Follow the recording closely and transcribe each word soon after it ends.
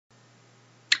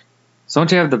So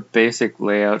once you have the basic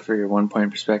layout for your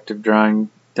one-point perspective drawing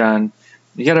done,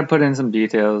 you got to put in some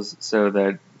details so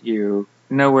that you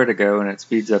know where to go and it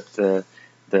speeds up the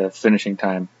finishing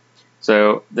time.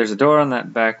 So there's a door on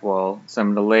that back wall, so I'm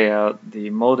going to lay out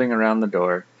the molding around the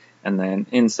door and then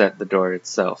inset the door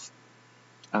itself.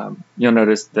 You'll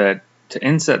notice that to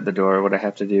inset the door, what I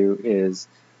have to do is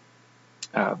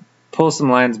pull some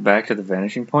lines back to the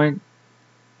vanishing point.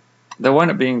 They'll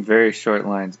wind up being very short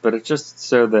lines, but it's just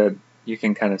so that you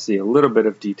can kind of see a little bit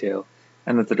of detail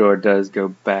and that the door does go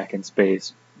back in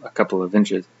space a couple of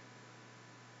inches.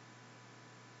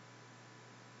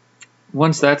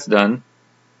 Once that's done,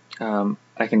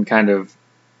 I can kind of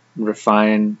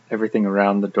refine everything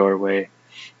around the doorway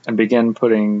and begin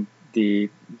putting the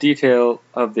detail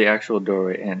of the actual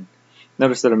doorway in.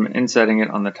 Notice that I'm insetting it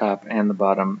on the top and the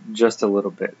bottom just a little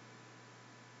bit.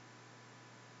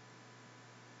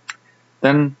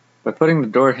 Then, by putting the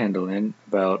door handle in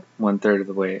about 1/3 of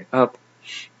the way up,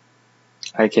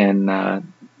 I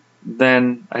can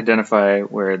then identify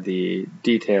where the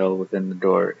detail within the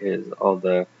door is, all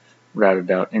the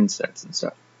routed out insets and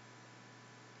stuff.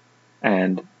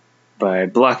 And by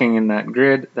blocking in that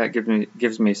grid, that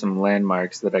gives me some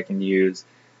landmarks that I can use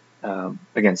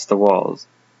against the walls.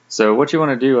 So what you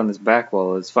want to do on this back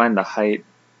wall is find the height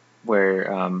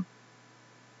where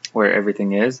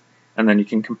everything is, and then you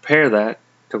can compare that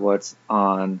to what's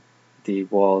on the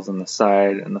walls on the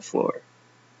side and the floor.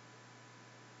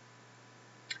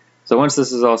 So once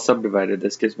this is all subdivided,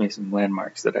 this gives me some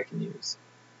landmarks that I can use.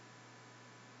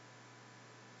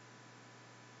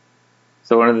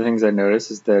 So one of the things I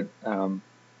notice is that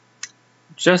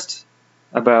just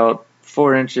about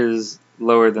 4 inches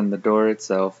lower than the door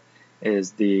itself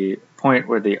is the point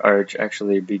where the arch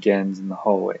actually begins in the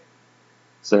hallway.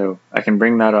 So I can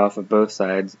bring that off of both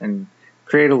sides and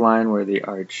create a line where the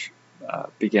arch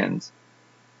begins.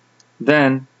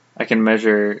 Then I can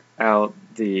measure out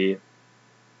the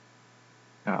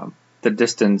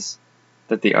distance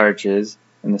that the arch is.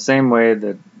 In the same way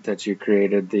that you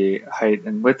created the height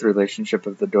and width relationship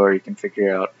of the door, you can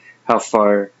figure out how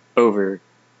far over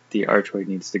the archway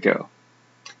needs to go.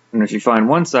 And if you find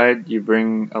one side, you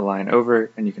bring a line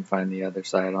over and you can find the other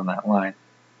side on that line.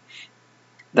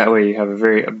 That way you have a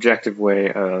very objective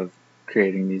way of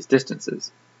creating these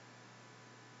distances.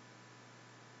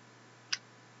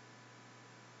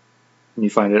 And you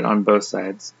find it on both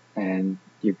sides and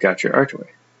you've got your archway.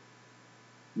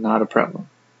 Not a problem.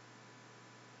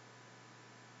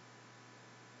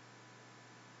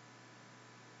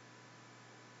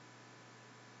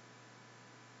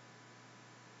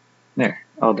 There,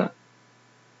 all done.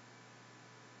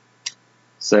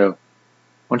 So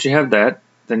once you have that,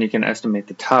 then you can estimate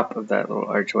the top of that little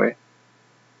archway,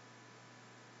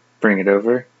 bring it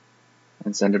over,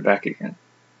 and send it back again.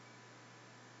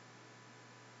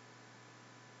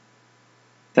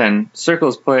 Then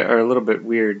circles are a little bit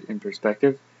weird in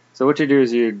perspective, so what you do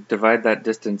is you divide that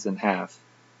distance in half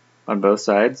on both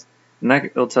sides, and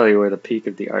that will tell you where the peak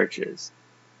of the arch is.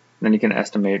 And then you can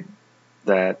estimate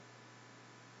that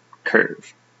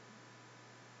curve.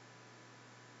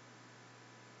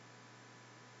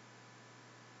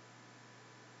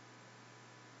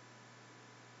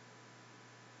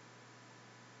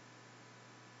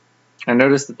 I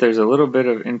noticed that there's a little bit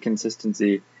of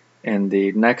inconsistency in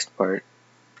the next part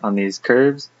on these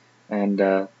curves,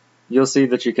 and you'll see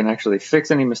that you can actually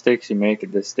fix any mistakes you make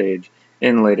at this stage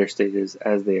in later stages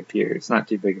as they appear. It's not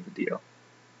too big of a deal.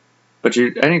 But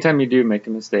anytime you do make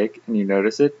a mistake and you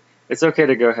notice it, it's okay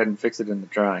to go ahead and fix it in the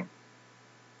drawing.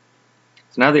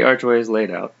 So now the archway is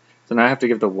laid out. So now I have to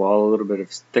give the wall a little bit of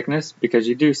thickness because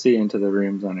you do see into the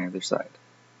rooms on either side.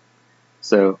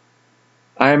 So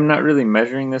I'm not really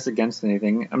measuring this against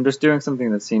anything. I'm just doing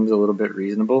something that seems a little bit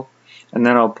reasonable, and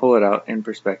then I'll pull it out in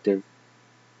perspective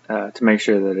to make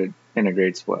sure that it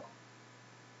integrates well.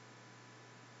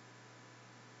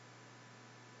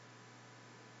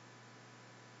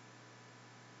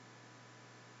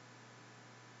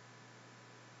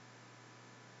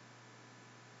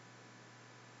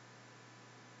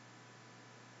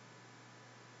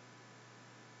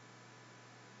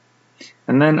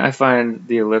 And then I find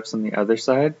the ellipse on the other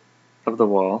side of the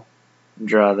wall and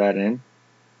draw that in.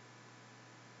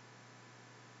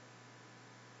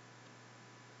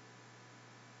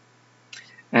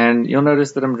 And you'll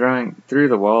notice that I'm drawing through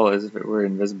the wall as if it were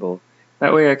invisible.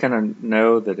 That way I kind of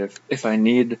know that if I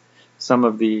need some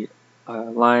of the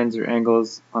lines or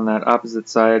angles on that opposite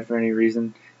side for any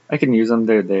reason, I can use them,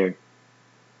 they're there.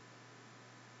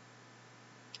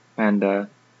 And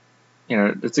you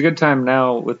know, it's a good time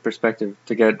now with perspective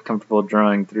to get comfortable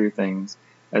drawing through things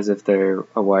as if they're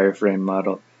a wireframe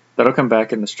model. That'll come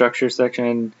back in the structure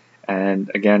section, and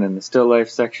again in the still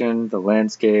life section, the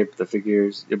landscape, the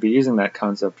figures. You'll be using that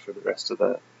concept for the rest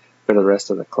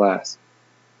of the class.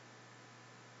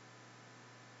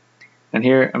 And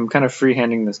here I'm kind of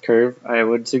freehanding this curve. I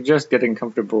would suggest getting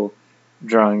comfortable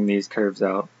drawing these curves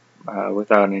out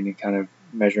without any kind of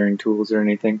measuring tools or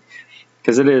anything,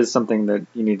 because it is something that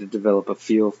you need to develop a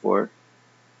feel for.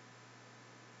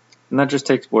 And that just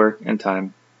takes work and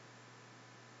time.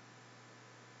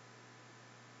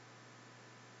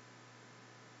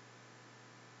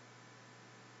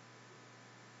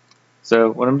 So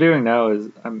what I'm doing now is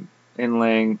I'm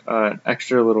inlaying an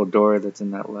extra little door that's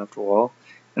in that left wall,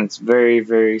 and it's very,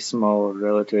 very small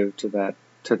relative to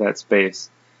that space.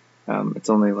 It's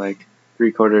only like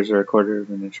 3/4 or 1/4 of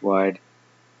an inch wide.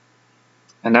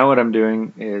 And now what I'm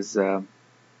doing is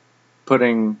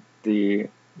putting the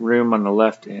room on the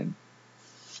left in.